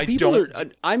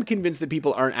 I'm convinced that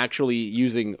people aren't actually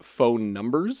using phone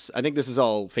numbers. I think this is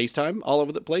all FaceTime all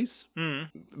over the place.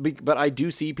 But I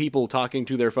do see people talking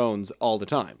to their phones all the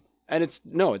time. And it's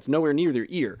nowhere near their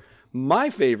ear. My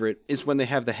favorite is when they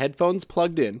have the headphones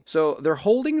plugged in. So they're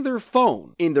holding their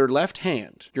phone in their left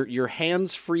hand, your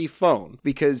hands-free phone,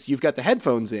 because you've got the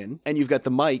headphones in and you've got the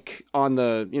mic on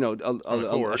the,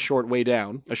 a short way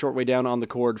down on the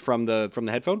cord from the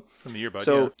headphone. From the earbud,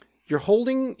 So you're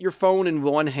holding your phone in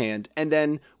one hand, and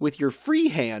then with your free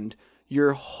hand,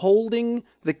 you're holding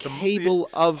the cable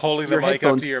of holding your the mic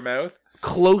headphones up to your mouth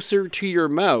closer to your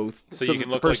mouth so you that can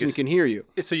the look person like can hear you.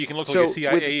 So you can look like a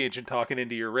CIA agent talking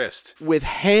into your wrist. With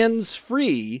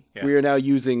hands-free, we are now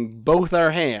using both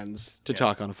our hands to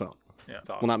talk on a phone. Yeah, it's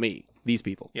awesome. Well, not me. These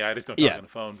people. Yeah, I just don't talk on the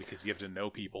phone because you have to know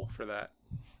people for that.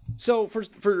 So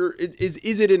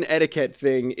is it an etiquette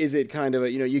thing? Is it kind of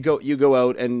a, you go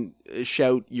out and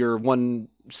shout your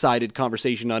one-sided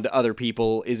conversation onto other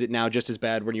people? Is it now just as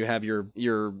bad when you have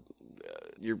your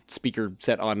speaker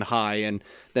set on high and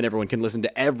then everyone can listen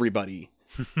to everybody?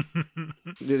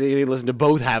 They can listen to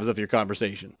both halves of your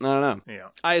conversation. I don't know. Yeah.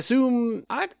 I assume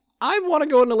I want to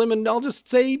go on a limb and I'll just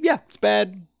say, yeah, it's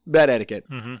bad etiquette.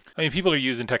 Mm-hmm. I mean, people are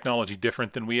using technology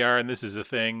different than we are, and this is a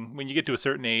thing. When you get to a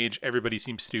certain age, everybody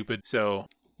seems stupid, so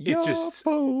it's Your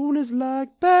phone is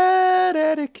like bad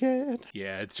etiquette.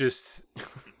 Yeah, it's just...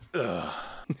 Ugh.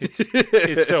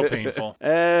 It's so painful.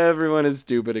 Everyone is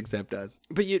stupid except us.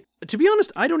 But to be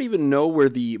honest, I don't even know where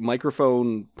the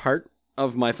microphone part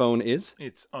of my phone is.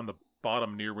 It's on the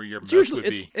bottom near where your mouth would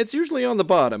be. It's usually on the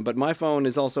bottom, but my phone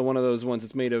is also one of those ones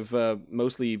that's made of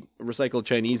mostly recycled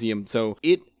Chinesium. So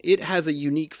it has a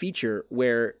unique feature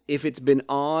where if it's been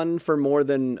on for more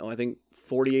than, I think,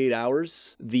 48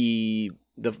 hours, the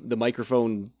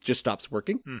microphone just stops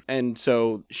working. And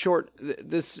so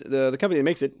the company that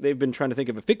makes it, they've been trying to think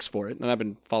of a fix for it, and I've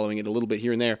been following it a little bit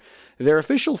here and there. Their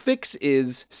official fix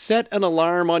is set an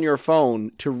alarm on your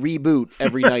phone to reboot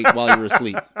every night while you're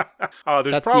asleep. There's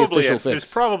That's probably the official fix.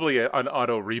 There's probably an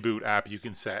auto reboot app you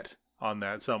can set on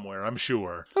that somewhere, I'm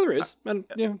sure. Oh, there is. And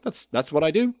yeah, that's what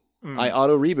I do. I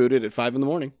auto reboot it at 5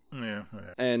 a.m. Yeah.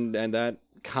 and that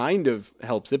kind of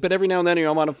helps it. But every now and then,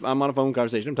 I'm on a phone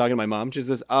conversation. I'm talking to my mom. She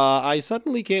says, I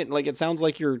suddenly can't, like, it sounds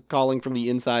like you're calling from the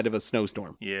inside of a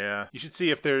snowstorm. Yeah. You should see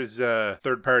if there's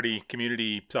third-party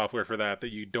community software for that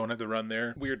you don't have to run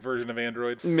their weird version of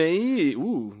Android.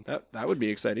 Ooh, that would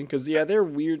be exciting. Because, yeah, their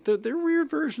weird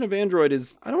version of Android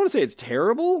is, I don't want to say it's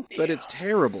terrible, but it's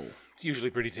terrible. It's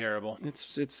usually pretty terrible.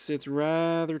 It's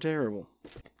rather terrible.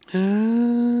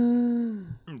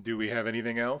 Do we have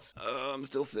anything else? I'm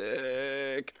still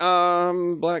sick.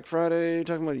 Black Friday,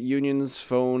 talking about unions,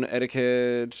 phone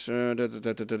etiquette. We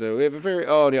have a very...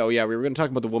 Oh, no, yeah, we were going to talk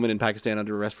about the woman in Pakistan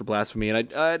under arrest for blasphemy,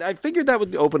 and I figured that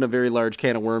would open a very large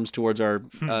can of worms towards our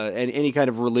any kind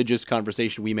of religious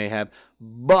conversation we may have.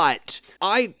 But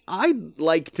I'd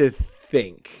like to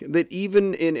think that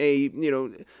even in a,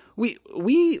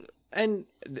 we and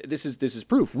this is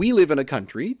proof. We live in a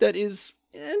country that is...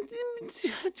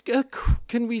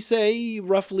 can we say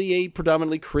roughly a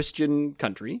predominantly Christian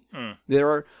country? There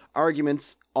are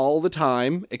arguments all the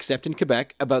time, except in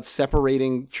Quebec, about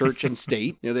separating church and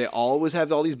state. They always have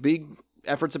all these big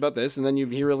efforts about this, and then you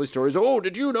hear all these stories. Oh,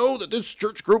 did you know that this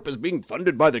church group is being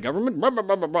funded by the government? Blah, blah,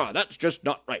 blah, blah, blah. That's just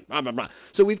not right. Blah, blah, blah.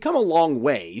 So we've come a long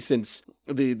way since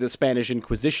the Spanish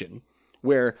Inquisition,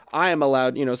 where I am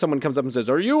allowed, someone comes up and says,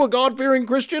 "Are you a God-fearing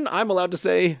Christian?" I'm allowed to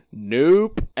say,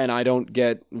 "Nope," and I don't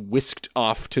get whisked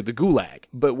off to the gulag.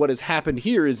 But what has happened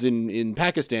here is in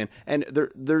Pakistan, and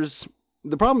there's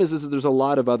the problem is that there's a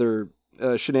lot of other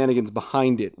shenanigans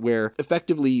behind it, where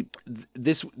effectively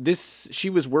she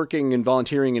was working and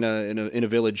volunteering in a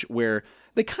village where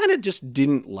they kind of just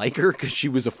didn't like her because she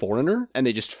was a foreigner, and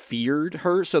they just feared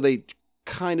her, so they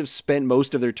kind of spent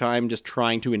most of their time just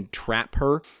trying to entrap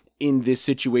her in this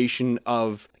situation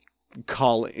of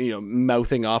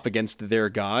mouthing off against their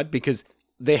God, because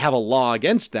they have a law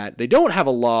against that. They don't have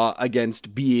a law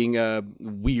against being a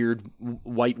weird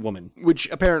white woman, which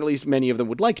apparently many of them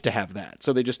would like to have that.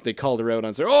 So they called her out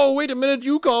and said, "Oh, wait a minute,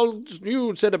 you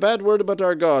said a bad word about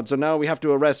our God, so now we have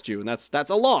to arrest you." And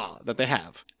that's a law that they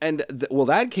have. And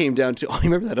that came down to, I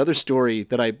remember that other story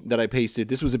that I pasted.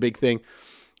 This was a big thing.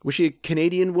 Was she a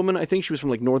Canadian woman? I think she was from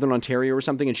like Northern Ontario or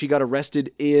something, and she got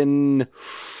arrested in,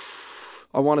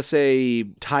 I want to say,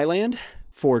 Thailand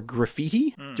for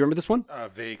graffiti. Do you remember this one?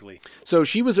 Vaguely. So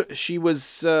she was in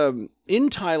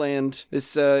Thailand.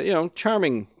 This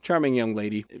charming young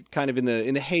lady, kind of in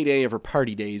the heyday of her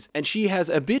party days, and she has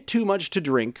a bit too much to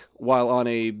drink while on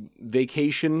a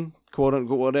vacation, quote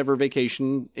unquote, whatever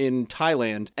vacation in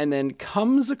Thailand, and then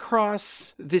comes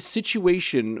across this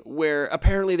situation where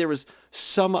apparently there was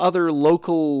some other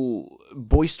local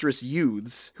boisterous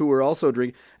youths who were also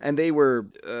drinking, and they were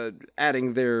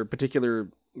adding their particular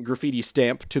graffiti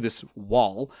stamp to this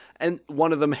wall, and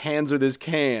one of them hands her this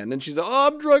can, and she's like, "Oh,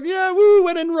 I'm drunk, yeah, woo,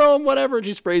 when in Rome, whatever," and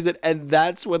she sprays it, and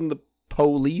that's when the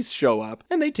police show up,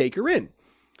 and they take her in.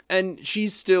 And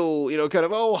she's still, kind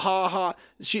of, oh, ha, ha.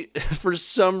 She, for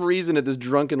some reason at this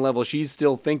drunken level, she's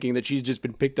still thinking that she's just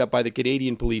been picked up by the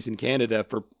Canadian police in Canada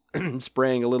for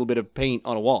spraying a little bit of paint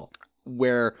on a wall.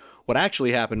 Where what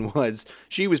actually happened was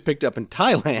she was picked up in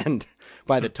Thailand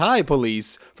by the Thai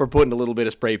police for putting a little bit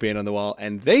of spray paint on the wall.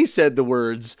 And they said the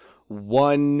words,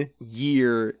 1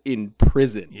 year in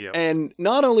prison. Yep. And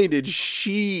not only did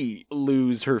she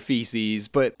lose her feces,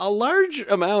 but a large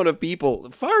amount of people,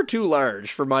 far too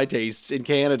large for my tastes in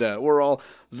Canada, were all,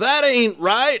 "That ain't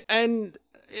right." And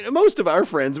most of our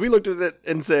friends, we looked at it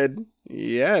and said,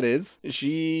 "Yeah, it is."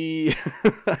 She,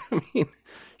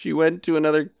 she went to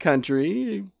another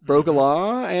country, broke a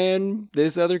law, and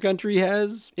this other country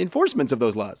has enforcements of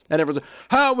those laws. And everyone's like,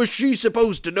 "How was she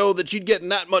supposed to know that she'd get in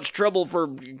that much trouble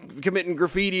for committing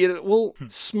graffiti?" Well,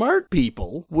 smart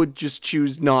people would just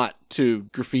choose not to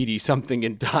graffiti something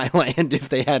in Thailand if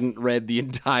they hadn't read the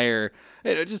entire,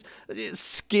 just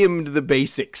skimmed the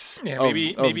basics of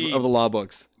the law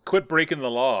books. Quit breaking the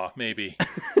law, maybe.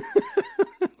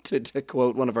 To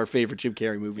quote one of our favorite Jim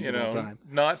Carrey movies of all time.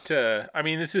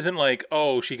 This isn't like,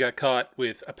 oh, she got caught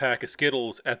with a pack of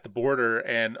Skittles at the border,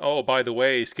 and, oh, by the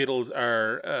way, Skittles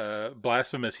are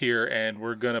blasphemous here, and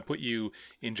we're going to put you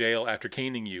in jail after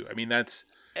caning you. I mean, that's...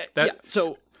 Yeah,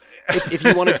 so... if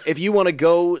you want to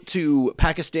go to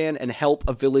Pakistan and help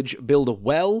a village build a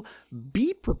well,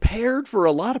 be prepared for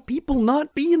a lot of people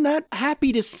not being that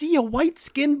happy to see a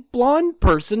white-skinned blonde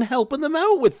person helping them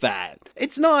out with that.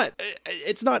 It's not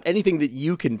anything that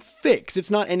you can fix.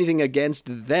 It's not anything against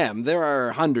them. There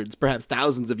are hundreds, perhaps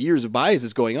thousands of years of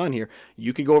biases going on here.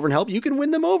 You can go over and help. You can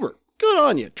win them over. Good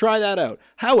on you. Try that out.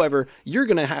 However, you're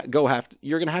gonna have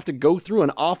to go through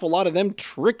an awful lot of them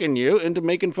tricking you into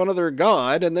making fun of their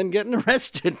god and then getting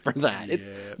arrested for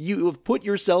that. You have put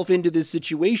yourself into this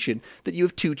situation that you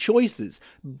have two choices: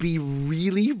 be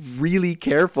really, really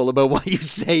careful about what you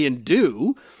say and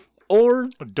do,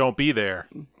 or don't be there.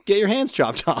 Get your hands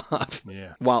chopped off.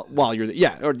 Yeah. While you're there.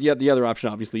 Yeah. Or the other option,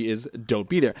 obviously, is don't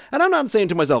be there. And I'm not saying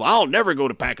to myself, I'll never go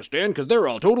to Pakistan because they're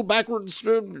all total backwards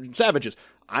savages.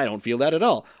 I don't feel that at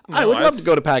all. No, I would love to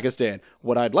go to Pakistan.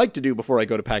 What I'd like to do before I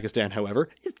go to Pakistan, however,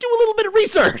 is do a little bit of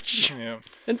research. Yeah.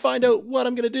 And find out what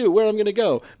I'm going to do, where I'm going to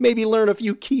go. Maybe learn a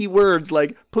few key words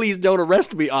like, please don't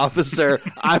arrest me, officer.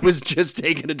 I was just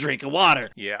taking a drink of water.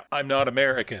 Yeah. I'm not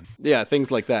American. Yeah,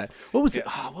 things like that. What was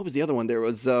the other one? There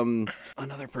was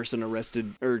another person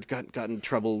arrested or got in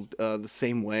trouble the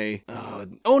same way.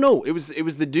 Oh no, it was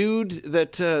the dude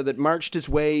that marched his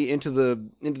way into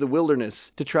the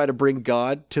wilderness to try to bring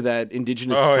God to that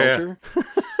indigenous culture. Yeah.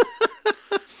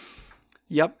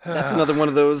 Yep, that's another one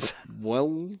of those.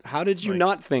 Well, how did you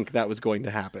not think that was going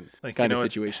to happen? Kind of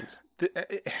situations.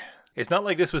 It's not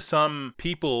like this was some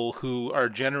people who are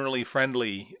generally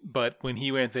friendly, but when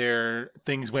he went there,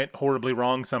 things went horribly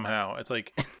wrong somehow. It's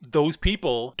like, those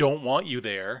people don't want you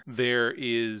there. There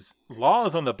is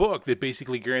laws on the book that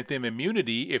basically grant them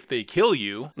immunity if they kill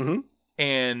you. Mm-hmm.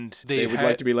 And they would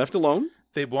like to be left alone.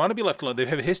 They want to be left alone. They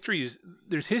have histories.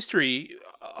 There's history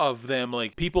of them,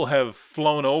 like people have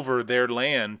flown over their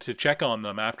land to check on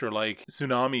them after like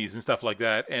tsunamis and stuff like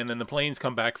that, and then the planes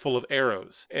come back full of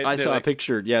arrows. And I saw a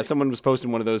picture. Yeah, someone was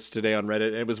posting one of those today on Reddit,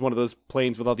 and it was one of those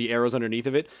planes with all the arrows underneath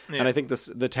of it. Yeah. And I think the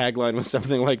tagline was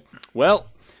something like, "Well,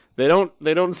 they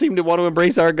don't seem to want to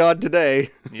embrace our God today.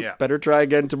 Yeah, better try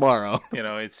again tomorrow."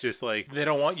 It's just like, they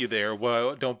don't want you there.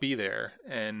 Well, don't be there,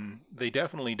 and they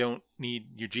definitely don't need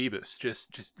your Jeebus.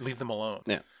 Just leave them alone.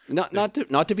 Yeah,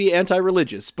 not to be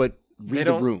anti-religious, but read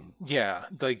the room. Yeah,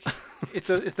 like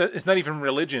it's not even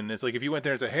religion. It's like if you went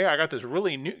there and said, "Hey, I got this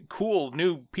really cool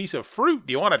new piece of fruit.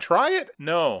 Do you want to try it?"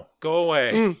 No, go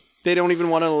away. They don't even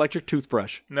want an electric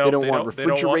toothbrush. No, they don't want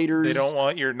refrigerators. They don't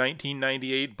want your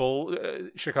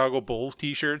 1998 Chicago Bulls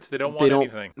T-shirts. They don't want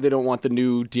anything. They don't want the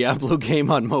new Diablo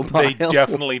game on mobile. They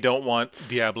definitely don't want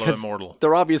Diablo Immortal.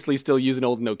 They're obviously still using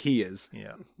old Nokias.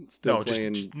 Yeah, still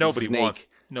playing nobody Snake.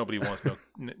 Nobody wants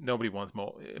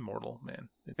Immortal, man.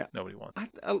 Nobody wants.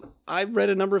 I've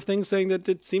read a number of things saying that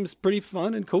it seems pretty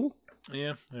fun and cool.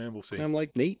 Yeah, we'll see. And I'm like,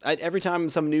 neat. Every time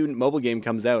some new mobile game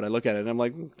comes out, I look at it and I'm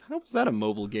like, how was that a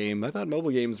mobile game? I thought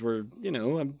mobile games were,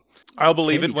 I'll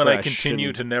believe it when I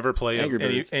continue to never play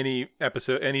any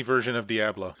episode, any version of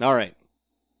Diablo. All right.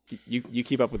 You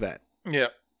keep up with that. Yeah.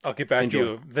 I'll get back to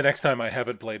you the next time I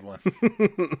haven't played one.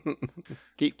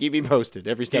 keep me posted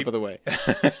every step of the way.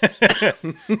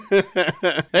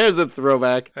 There's a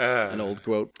throwback. An old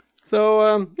quote.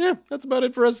 So, that's about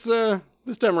it for us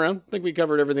this time around. I think we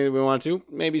covered everything that we wanted to.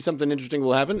 Maybe something interesting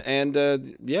will happen. And,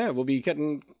 we'll be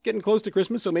getting close to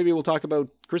Christmas, so maybe we'll talk about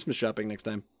Christmas shopping next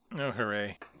time. Oh,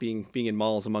 hooray. Being in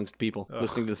malls amongst people,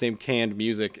 listening to the same canned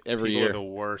music every year. People are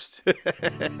the worst.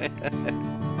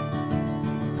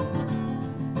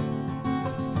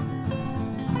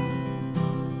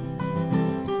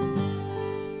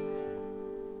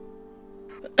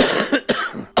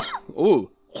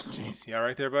 Ooh. You all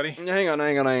right there, buddy? Hang on.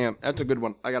 That's a good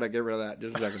one. I gotta get rid of that.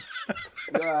 Just a second.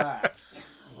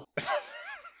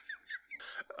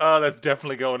 Oh, that's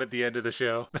definitely going at the end of the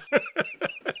show.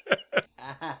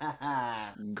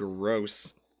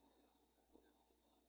 Gross.